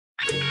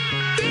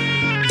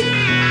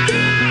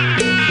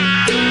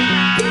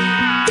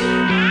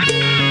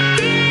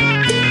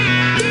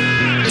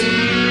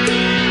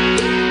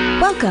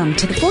Welcome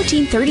to the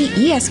 1430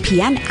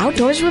 ESPN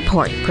Outdoors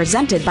Report,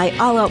 presented by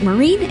All Out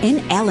Marine in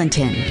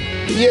Allenton.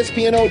 The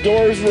ESPN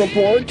Outdoors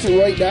Report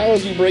right now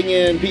as we bring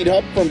in Pete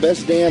Hupp from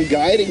Best Damn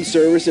Guiding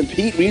Service. And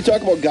Pete, when you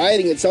talk about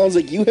guiding, it sounds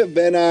like you have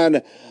been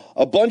on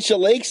a bunch of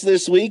lakes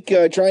this week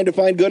trying to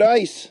find good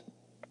ice.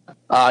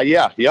 I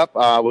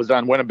was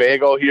on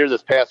Winnebago here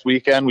this past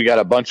weekend. We got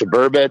a bunch of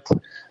burbot,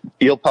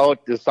 eel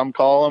pout, as some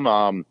call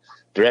them.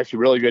 They're actually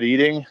really good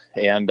eating,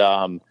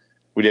 and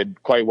we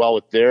did quite well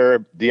with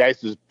there. The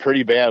ice is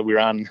pretty bad. We were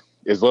on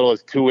as little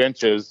as 2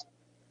 inches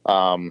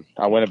on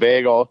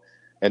Winnebago.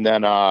 And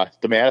then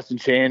the Madison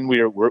chain,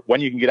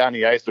 when you can get on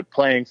the ice with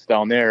planks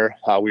down there,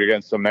 we were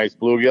getting some nice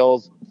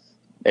bluegills.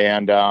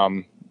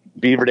 And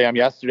Beaver Dam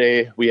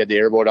yesterday, we had the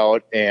airboat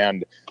out,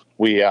 and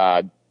we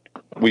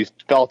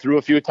fell through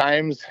a few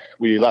times.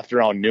 We left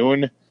around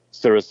noon,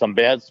 so there was some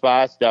bad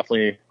spots.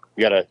 Definitely,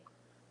 you got to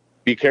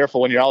be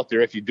careful when you're out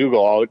there if you do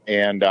go out.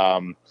 And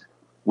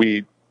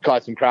we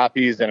caught some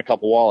crappies and a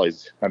couple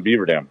walleyes on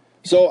Beaver Dam.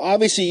 So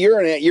obviously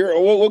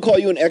we'll call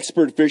you an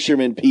expert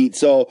fisherman, Pete.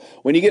 So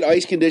when you get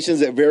ice conditions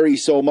that vary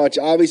so much,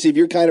 obviously if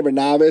you're kind of a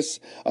novice,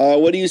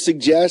 what do you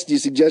suggest? Do you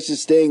suggest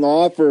just staying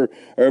off or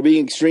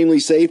being extremely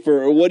safe,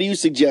 or what do you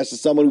suggest to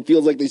someone who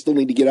feels like they still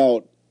need to get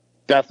out?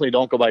 Definitely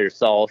don't go by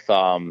yourself.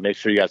 Make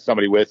sure you got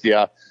somebody with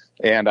you.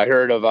 And I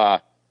heard of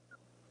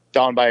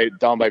down by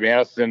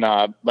Madison,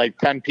 like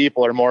 10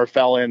 people or more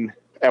fell in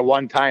at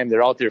one time.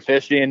 They're out there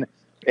fishing,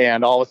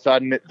 and all of a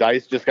sudden the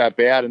ice just got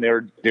bad, and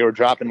they were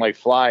dropping like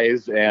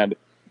flies. And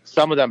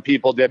some of them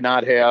people did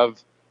not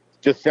have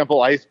just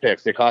simple ice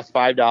picks. They cost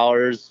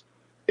 $5.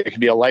 It can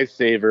be a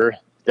lifesaver.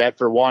 That,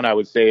 for one, I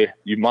would say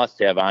you must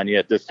have on you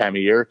at this time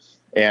of year,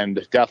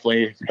 and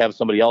definitely have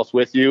somebody else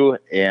with you.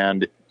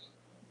 And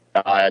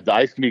the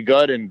ice can be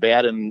good and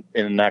bad in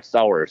the next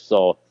hour.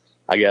 So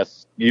I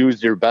guess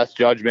use your best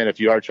judgment if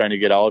you are trying to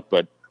get out.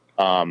 But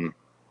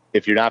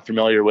if you're not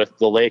familiar with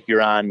the lake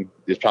you're on,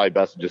 it's probably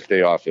best to just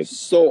stay off it.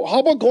 So how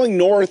about going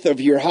north of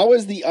here? How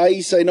is the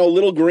ice? I know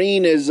Little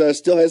Green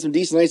still has some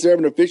decent ice. They're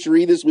having a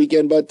fishery this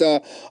weekend. But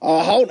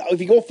how,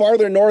 if you go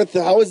farther north,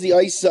 how is the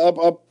ice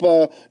up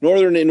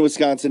northern in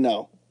Wisconsin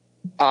now?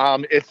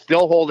 It's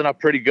still holding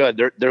up pretty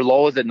good. Their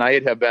lows at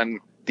night have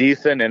been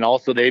decent, and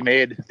also they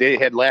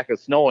had lack of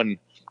snow in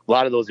a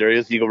lot of those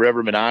areas, Eagle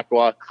River,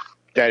 Minocqua,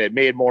 that it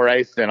made more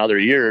ice than other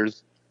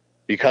years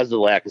because of the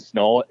lack of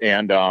snow.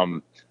 And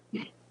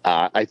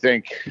I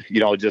think,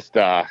 just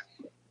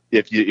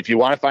if you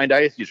want to find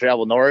ice, you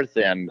travel north,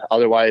 and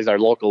otherwise our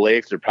local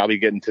lakes are probably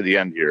getting to the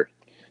end here.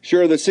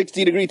 Sure, the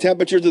 60-degree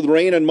temperatures with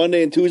rain on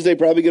Monday and Tuesday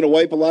probably going to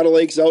wipe a lot of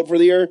lakes out for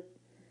the year?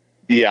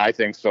 Yeah, I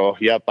think so.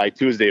 Yep, by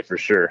Tuesday for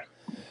sure.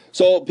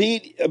 So,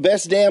 Pete,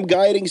 Best Damn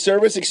Guiding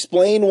Service,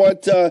 explain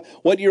what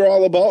you're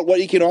all about,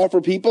 what you can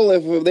offer people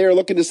if they're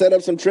looking to set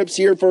up some trips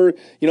here for,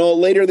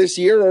 later this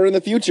year or in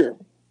the future.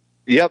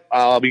 Yep,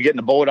 I'll be getting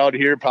a boat out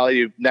here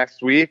probably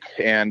next week,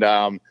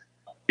 and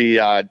be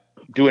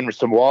doing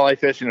some walleye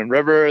fishing in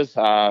rivers,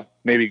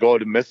 maybe go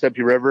to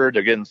Mississippi River.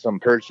 They're getting some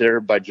perch there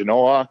by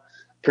Genoa,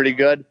 pretty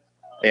good.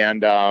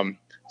 And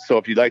so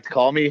if you'd like to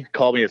call me at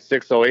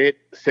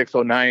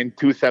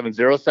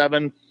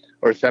 608-609-2707.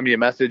 Or send me a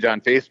message on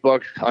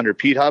Facebook under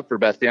Pete Hupp for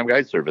Best Damn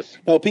Guide Service.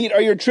 Now, Pete,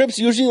 are your trips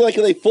usually are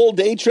they full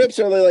day trips?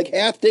 Or are they like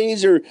half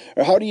days? Or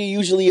how do you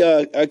usually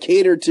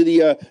cater to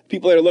the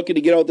people that are looking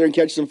to get out there and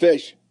catch some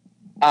fish?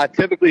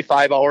 Typically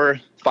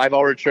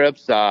 5-hour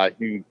trips. You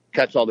can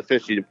catch all the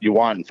fish you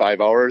want in 5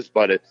 hours,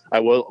 but I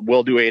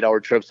will do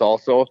 8-hour trips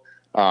also.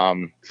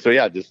 I'll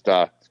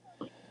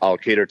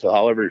cater to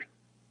however.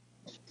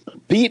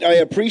 Pete, I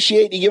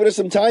appreciate you giving us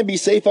some time. Be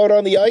safe out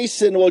on the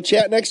ice, and we'll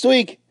chat next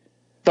week.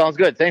 Sounds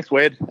good. Thanks,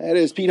 Wade. That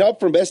is Pete Hupp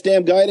from Best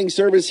Damn Guiding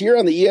Service here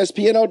on the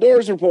ESPN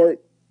Outdoors Report.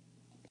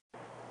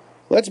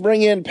 Let's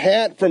bring in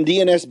Pat from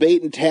DNS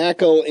Bait and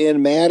Tackle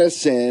in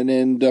Madison.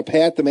 And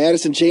Pat, the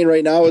Madison chain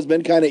right now has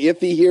been kind of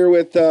iffy here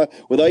with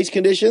ice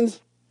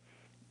conditions.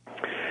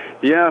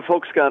 Yeah,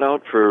 folks got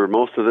out for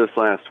most of this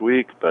last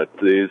week, but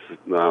these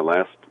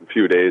last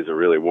few days of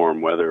really warm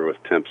weather with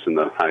temps in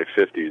the high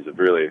 50s have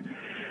really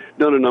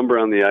done a number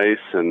on the ice.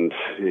 And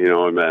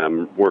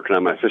I'm working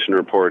on my fishing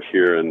report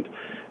here, and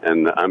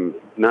I'm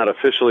not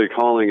officially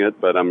calling it,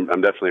 but I'm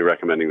definitely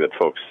recommending that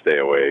folks stay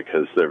away,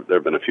 because there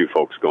have been a few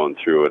folks going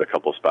through at a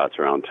couple spots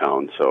around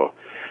town. So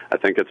I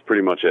think it's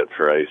pretty much it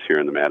for ice here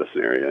in the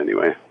Madison area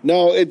anyway.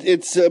 No,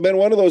 it's been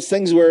one of those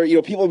things where,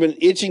 people have been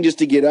itching just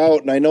to get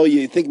out, and I know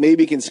you think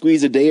maybe you can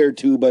squeeze a day or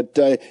two, but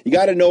you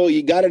got to know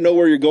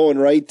where you're going,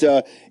 right?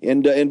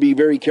 And be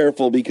very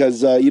careful,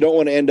 because you don't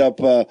want to end up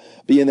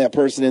being that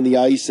person in the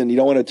ice, and you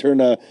don't want to turn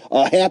a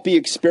happy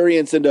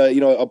experience into,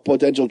 a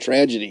potential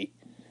tragedy.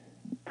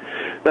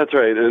 That's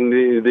right, and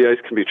the ice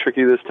can be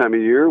tricky this time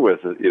of year with,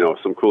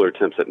 some cooler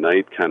temps at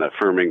night kind of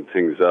firming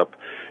things up.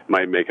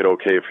 Might make it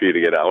okay for you to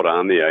get out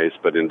on the ice,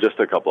 but in just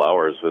a couple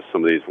hours with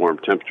some of these warm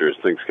temperatures,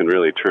 things can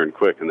really turn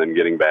quick, and then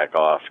getting back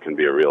off can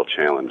be a real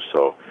challenge.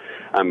 So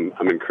I'm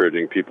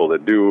encouraging people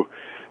that do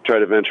try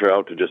to venture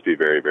out to just be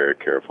very, very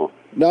careful.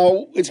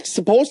 Now, it's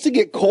supposed to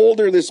get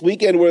colder this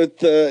weekend with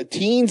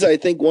teens. I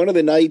think one of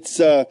the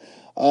nights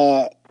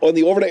on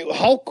the overnight,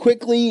 how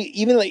quickly,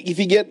 even like if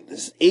you get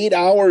 8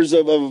 hours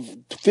of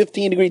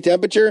 15-degree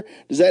temperature,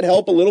 does that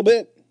help a little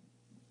bit?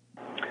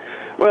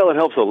 Well, it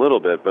helps a little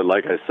bit, but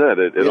like I said,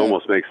 it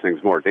almost makes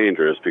things more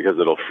dangerous because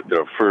it'll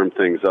firm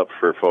things up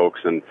for folks,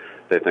 and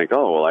they think,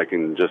 oh, well, I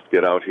can just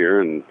get out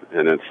here and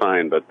it's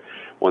fine. But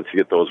once you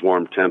get those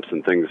warm temps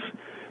and things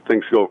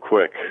go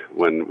quick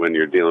when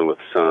you're dealing with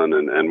sun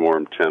and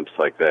warm temps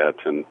like that,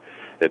 and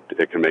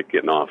it can make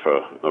getting off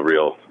a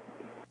real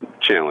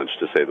challenge,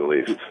 to say the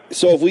least.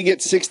 So if we get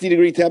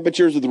 60-degree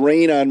temperatures with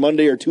rain on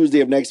Monday or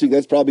Tuesday of next week,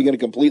 that's probably going to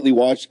completely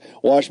wash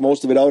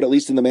most of it out, at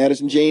least in the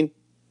Madison chain?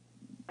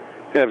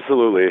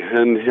 Absolutely.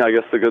 And I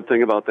guess the good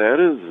thing about that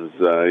is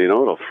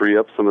it'll free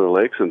up some of the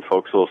lakes and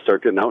folks will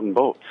start getting out in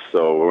boats.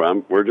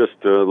 So we're just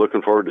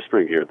looking forward to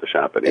spring here at the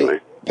shop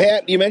anyway. Hey,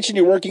 Pat, you mentioned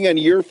you're working on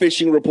your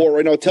fishing report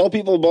right now. Tell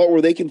people about where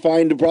they can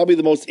find probably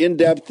the most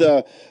in-depth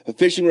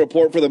fishing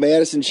report for the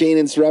Madison chain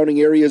and surrounding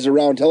areas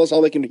around. Tell us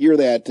how they can hear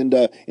that and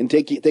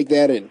take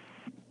that in.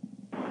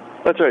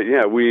 That's right.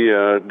 Yeah, we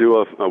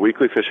do a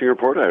weekly fishing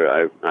report.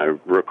 I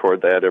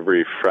record that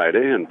every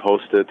Friday and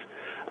post it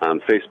on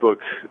Facebook,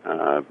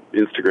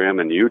 Instagram,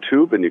 and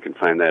YouTube, and you can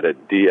find that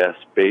at DS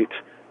Bait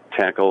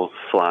Tackle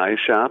Fly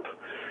Shop.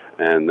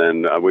 And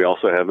then we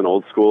also have an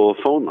old school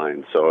phone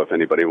line, so if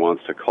anybody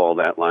wants to call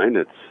that line,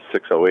 it's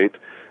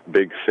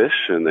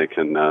 608-BIG-FISH, and they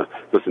can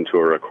listen to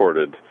a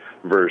recorded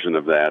version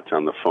of that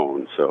on the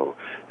phone. So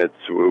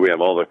we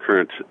have all the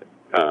current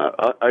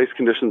ice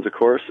conditions, of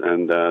course,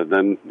 and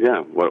then,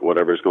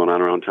 whatever's going on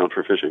around town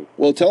for fishing.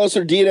 Well, tell us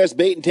where DS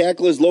Bait and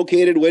Tackle is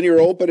located, when you're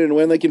open, and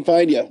when they can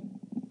find you.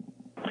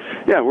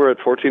 Yeah, we're at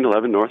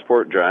 1411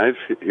 Northport Drive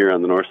here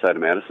on the north side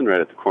of Madison,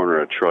 right at the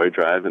corner of Troy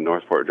Drive and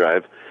Northport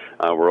Drive.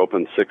 We're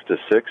open 6 to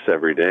 6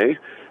 every day,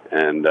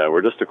 and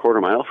we're just a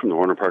quarter mile from the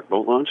Warner Park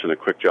Boat Launch and a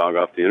quick jog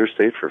off the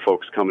interstate for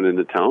folks coming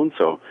into town.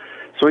 So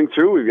swing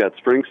through. We've got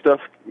spring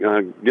stuff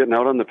getting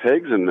out on the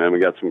pegs, and we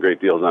got some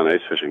great deals on ice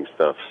fishing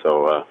stuff.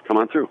 So come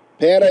on through.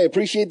 Pat, I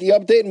appreciate the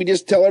update, and we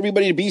just tell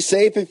everybody to be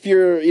safe. If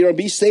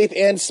be safe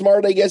and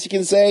smart, I guess you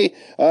can say,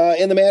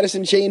 in the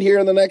Madison chain here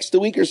in the next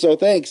week or so.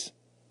 Thanks.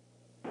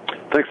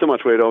 Thanks so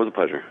much, Wade. Always a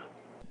pleasure.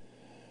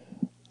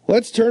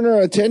 Let's turn our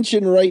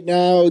attention right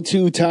now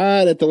to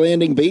Todd at the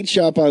Landing Bait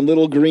Shop on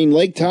Little Green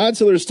Lake. Todd,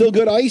 so there's still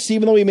good ice,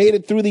 even though we made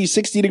it through these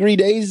 60-degree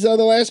days the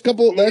last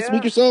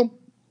week or so?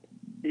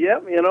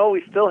 Yep,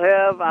 we still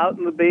have out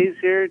in the bays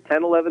here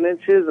 10, 11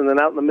 inches, and then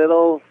out in the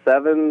middle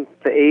 7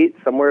 to 8,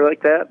 somewhere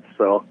like that.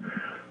 So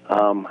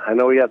I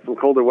know we got some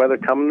colder weather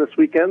coming this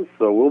weekend,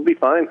 so we'll be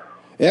fine.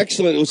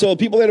 Excellent. So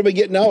people that have been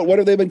getting out, what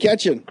have they been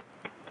catching?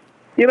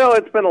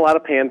 It's been a lot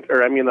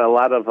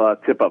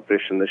of tip-up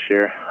fishing this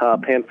year.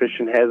 Pan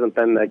fishing hasn't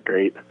been that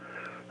great.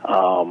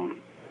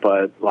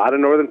 But a lot of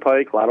northern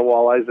pike, a lot of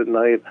walleyes at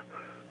night.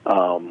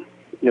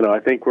 I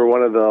think we're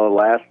one of the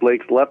last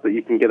lakes left that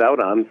you can get out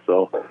on.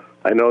 So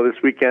I know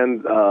this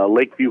weekend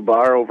Lakeview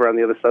Bar over on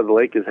the other side of the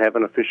lake is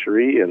having a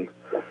fishery, and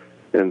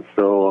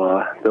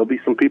so there'll be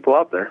some people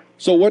out there.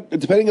 So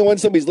depending on when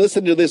somebody's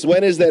listening to this,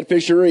 when is that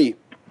fishery?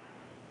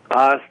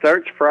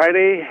 Starts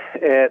Friday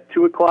at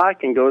 2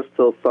 o'clock and goes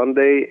till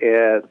Sunday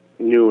at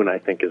noon, I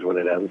think is when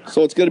it ends.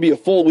 So it's going to be a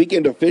full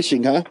weekend of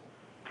fishing, huh?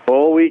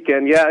 Full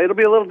weekend, yeah. It'll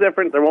be a little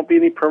different. There won't be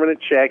any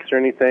permanent shacks or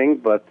anything,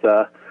 but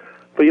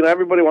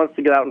everybody wants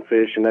to get out and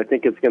fish, and I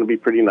think it's going to be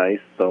pretty nice,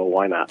 so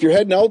why not? If you're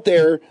heading out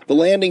there, the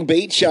Landing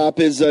Bait Shop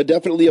is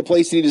definitely a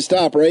place you need to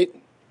stop, right?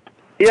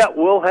 Yeah,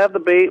 we'll have the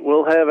bait.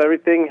 We'll have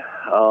everything.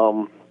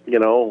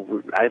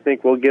 I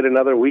think we'll get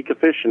another week of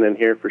fishing in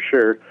here for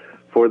sure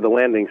before the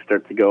landings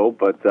start to go,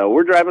 but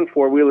we're driving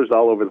four-wheelers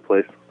all over the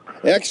place.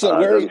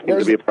 Excellent. Doesn't seem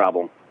to be a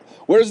problem.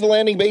 Where's the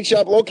Landing Bait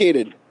Shop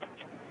located?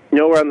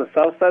 We're on the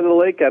south side of the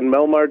lake on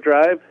Melmar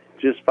Drive.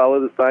 Just follow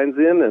the signs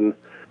in,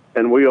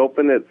 and we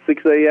open at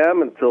 6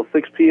 a.m. until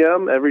 6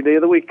 p.m. every day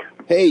of the week.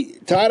 Hey,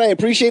 Todd, I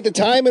appreciate the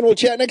time, and we'll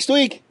chat next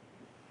week.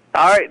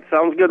 All right.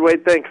 Sounds good,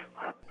 Wade. Thanks.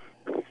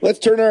 Let's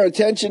turn our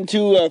attention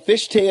to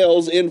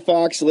fishtails in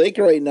Fox Lake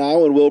right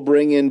now, and we'll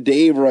bring in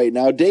Dave right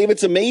now. Dave,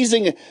 it's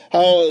amazing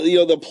how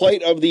the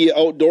plight of the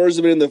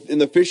outdoorsmen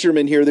and the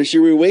fishermen here this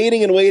year. We were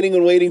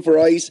waiting for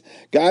ice,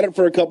 got it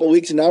for a couple of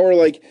weeks, and now we're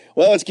like,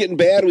 well, it's getting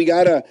bad. We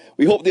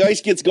hope the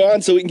ice gets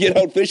gone so we can get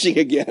out fishing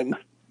again.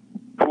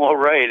 Well,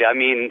 right. I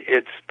mean,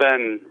 it's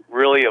been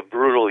really a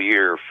brutal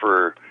year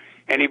for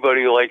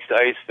anybody who likes to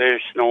ice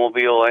fish,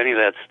 snowmobile, any of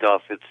that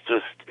stuff. It's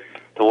just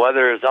the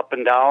weather is up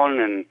and down,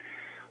 and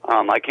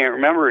I can't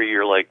remember a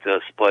year like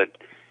this, but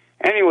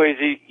anyways,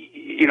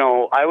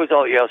 I was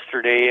out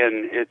yesterday,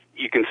 and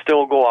you can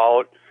still go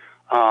out.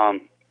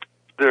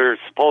 There's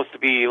supposed to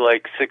be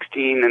like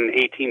 16 and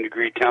 18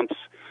 degree temps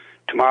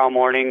tomorrow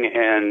morning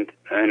and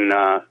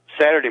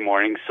Saturday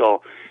morning,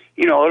 so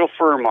it'll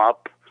firm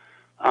up.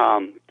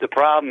 The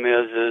problem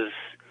is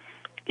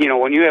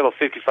when you have a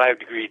 55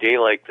 degree day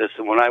like this,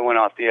 and when I went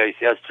off the ice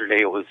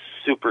yesterday, it was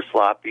super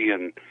sloppy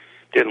and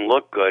didn't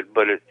look good,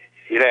 but it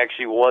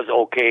actually was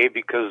okay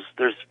because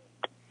there's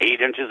 8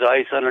 inches of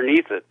ice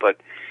underneath it. But,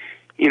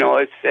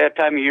 it's that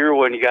time of year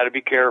when you got to be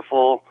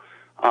careful,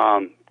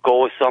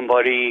 go with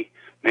somebody,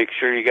 Make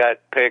sure you got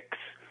picks.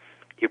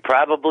 You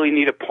probably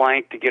need a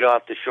plank to get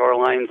off the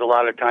shorelines a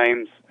lot of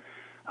times,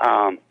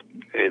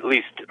 at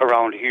least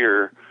around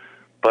here.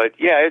 But,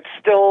 yeah, it's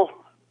still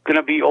going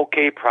to be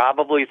okay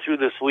probably through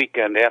this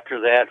weekend. After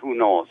that, who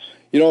knows?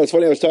 You know, it's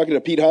funny. I was talking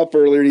to Pete Huff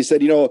earlier, and he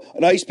said,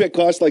 an ice pick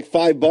costs like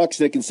 $5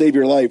 and it can save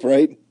your life,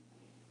 right?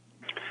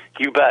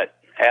 You bet.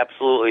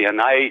 Absolutely.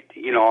 And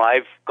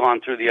I've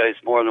gone through the ice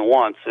more than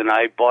once, and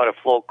I bought a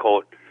float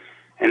coat,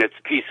 and it's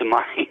peace of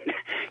mind.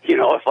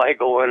 If I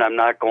go in, I'm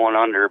not going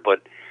under.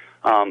 But,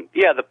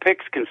 the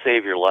picks can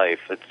save your life.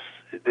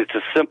 It's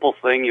a simple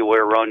thing you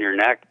wear around your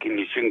neck, and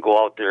you shouldn't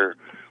go out there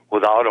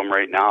without them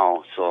right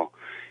now. So,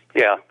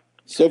 yeah,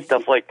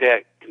 stuff like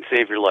that can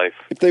save your life.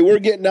 If they were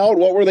getting out,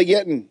 what were they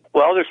getting?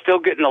 Well, they're still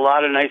getting a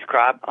lot of nice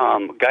crop.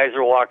 Guys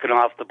are walking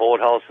off the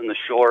boathouse and the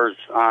shores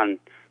on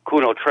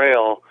Kuno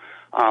Trail.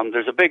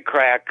 There's a big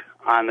crack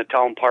on the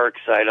town park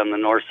side on the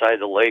north side of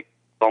the lake.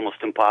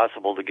 Almost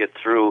impossible to get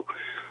through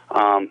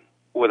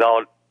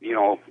without,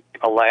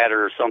 a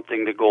ladder or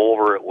something to go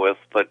over it with.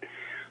 But,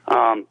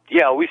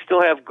 we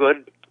still have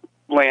good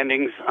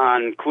landings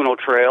on Kuno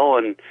Trail,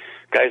 and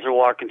guys are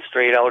walking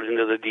straight out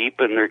into the deep,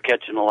 and they're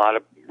catching a lot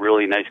of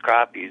really nice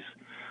crappies.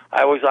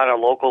 I was on a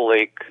local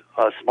lake,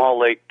 a small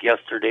lake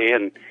yesterday,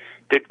 and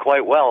did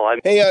quite well.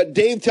 Hey,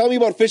 Dave, tell me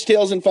about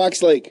fishtails in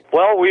Fox Lake.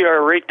 Well, we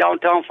are right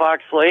downtown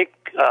Fox Lake,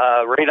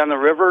 right on the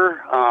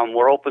river.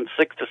 We're open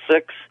 6 to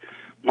 6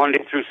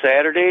 Monday through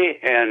Saturday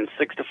and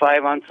 6 to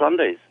 5 on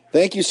Sundays.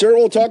 Thank you, sir.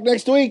 We'll talk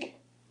next week.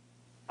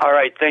 All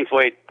right. Thanks,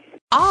 Wade.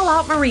 All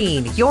Out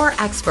Marine, your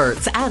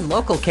experts and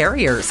local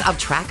carriers of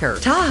Tracker,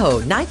 Tahoe,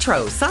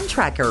 Nitro, Sun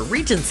Tracker,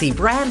 Regency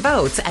brand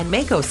boats, and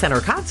Mako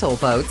Center console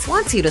boats,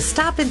 wants you to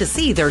stop in to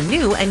see their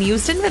new and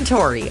used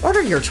inventory.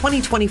 Order your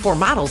 2024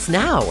 models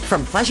now.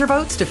 From pleasure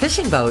boats to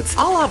fishing boats,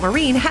 All Out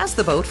Marine has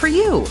the boat for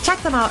you.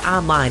 Check them out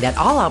online at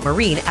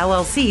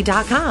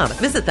alloutmarinellc.com.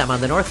 Visit them on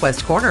the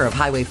northwest corner of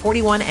Highway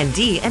 41 and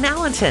D in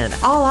Allenton.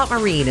 All Out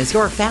Marine is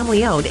your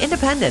family-owned,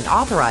 independent,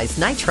 authorized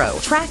Nitro,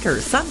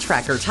 Tracker, Sun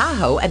Tracker,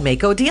 Tahoe, and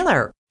Mako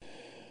dealer.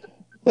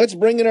 Let's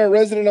bring in our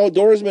resident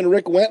outdoorsman,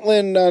 Rick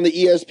Wentland, on the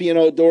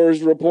ESPN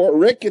Outdoors Report.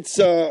 Rick, it's,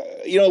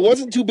 it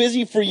wasn't too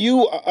busy for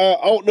you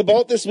out and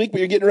about this week, but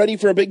you're getting ready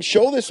for a big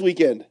show this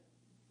weekend.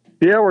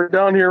 Yeah, we're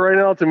down here right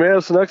now at the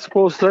Madison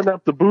Expo setting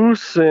up the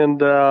booths,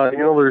 and,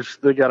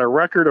 they got a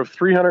record of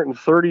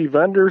 330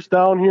 vendors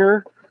down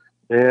here,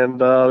 and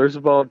there's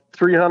about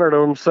 300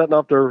 of them setting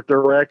up their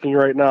racking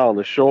right now. And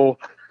the show,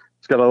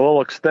 it's got a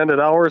little extended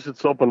hours.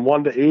 It's open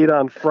 1 to 8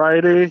 on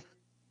Friday,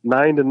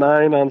 9 to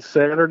 9 on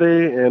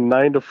Saturday, and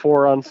 9 to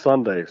 4 on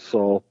Sunday.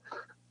 So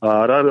it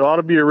ought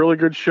to be a really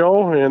good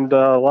show, and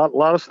a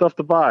lot of stuff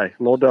to buy,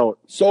 no doubt.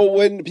 So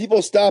when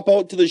people stop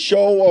out to the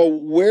show,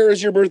 where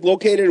is your booth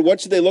located?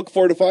 What should they look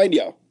for to find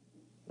you?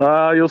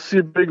 You'll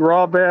see big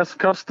Raw Bass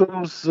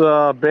Customs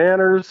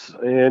banners,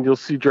 and you'll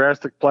see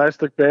Drastic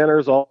Plastic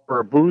banners all over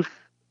our booth.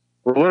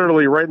 We're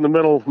literally right in the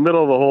middle of the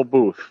whole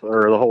booth,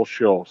 or the whole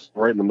show,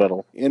 right in the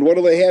middle. And what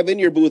do they have in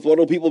your booth? What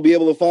will people be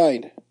able to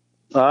find?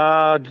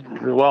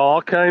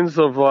 All kinds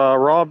of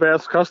Raw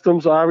Bass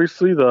Customs,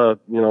 obviously. A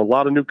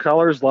lot of new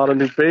colors, a lot of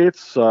new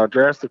baits.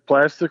 Drastic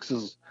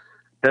Plastics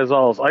has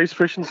all his ice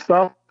fishing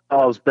stuff,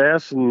 all his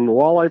bass and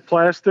walleye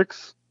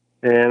plastics.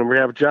 And we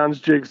have John's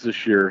Jigs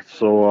this year.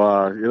 So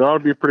it ought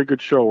to be a pretty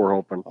good show, we're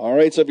hoping. All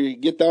right, so if you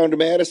get down to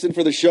Madison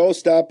for the show,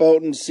 stop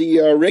out and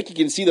see Rick. You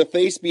can see the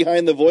face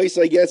behind the voice,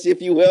 I guess,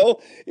 if you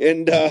will.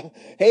 And,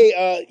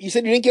 hey, you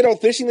said you didn't get out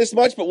fishing this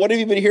much, but what have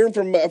you been hearing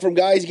from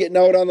guys getting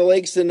out on the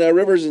lakes and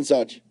rivers and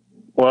such?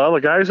 Well,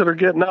 the guys that are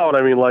getting out,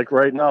 like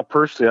right now,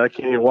 personally, I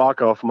can't even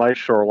walk off my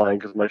shoreline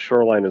because my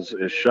shoreline is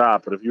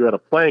shot. But if you had a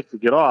plank to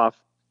get off,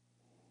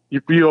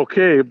 you'd be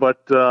okay,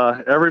 but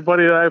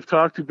everybody that I've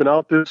talked to been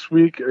out this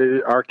week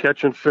are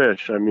catching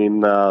fish. The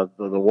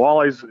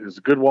walleyes is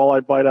a good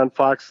walleye bite on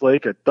Fox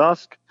Lake at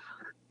dusk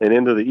and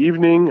into the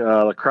evening.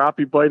 The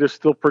crappie bite is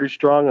still pretty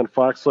strong on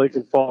Fox Lake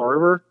and Fall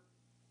River.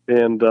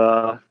 And,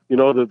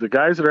 the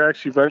guys that are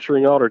actually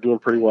venturing out are doing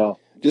pretty well.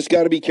 Just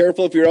got to be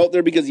careful if you're out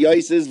there because the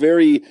ice is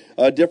very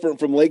different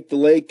from lake to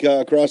lake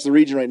across the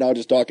region right now,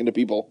 just talking to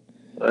people.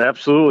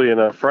 Absolutely, and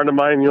a friend of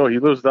mine, he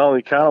lives down in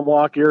the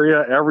Economwalk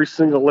area. Every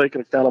single lake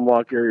in the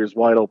Economwalk area is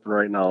wide open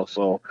right now.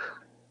 So,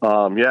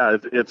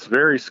 it's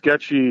very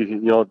sketchy.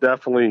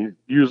 Definitely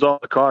use all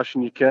the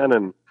caution you can,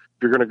 and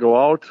if you're going to go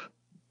out,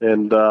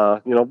 and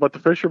but the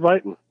fish are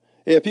biting.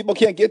 If people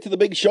can't get to the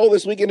big show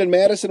this weekend in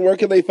Madison, where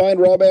can they find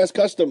Raw Bass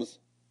Customs?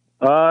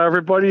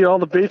 Everybody, all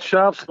the bait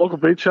shops, local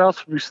bait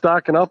shops will be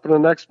stocking up in the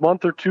next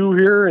month or two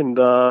here, and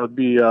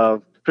be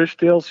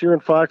fishtails here in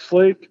Fox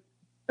Lake.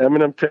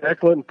 M&M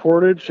Tacklet in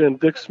Portage, and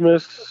Dick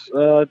Smith's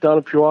down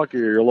in Pewaukee,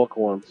 your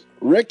local ones.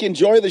 Rick,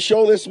 enjoy the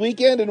show this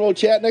weekend, and we'll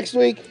chat next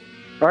week.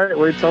 All right,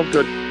 Wade, sounds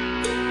good.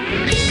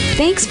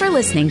 Thanks for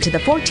listening to the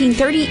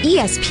 1430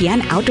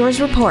 ESPN Outdoors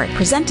Report,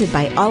 presented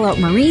by All Out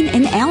Marine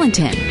in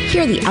Allenton.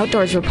 Hear the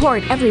Outdoors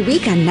Report every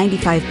week on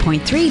 95.3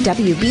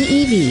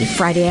 WBEV,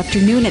 Friday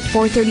afternoon at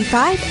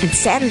 4:35 and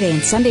Saturday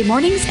and Sunday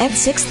mornings at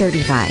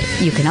 6:35.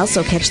 You can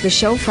also catch the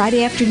show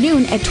Friday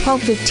afternoon at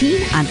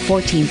 12:15 on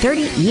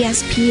 1430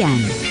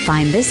 ESPN.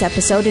 Find this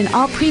episode and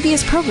all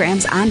previous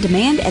programs on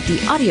demand at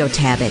the audio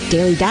tab at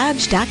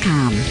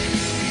dailydodge.com.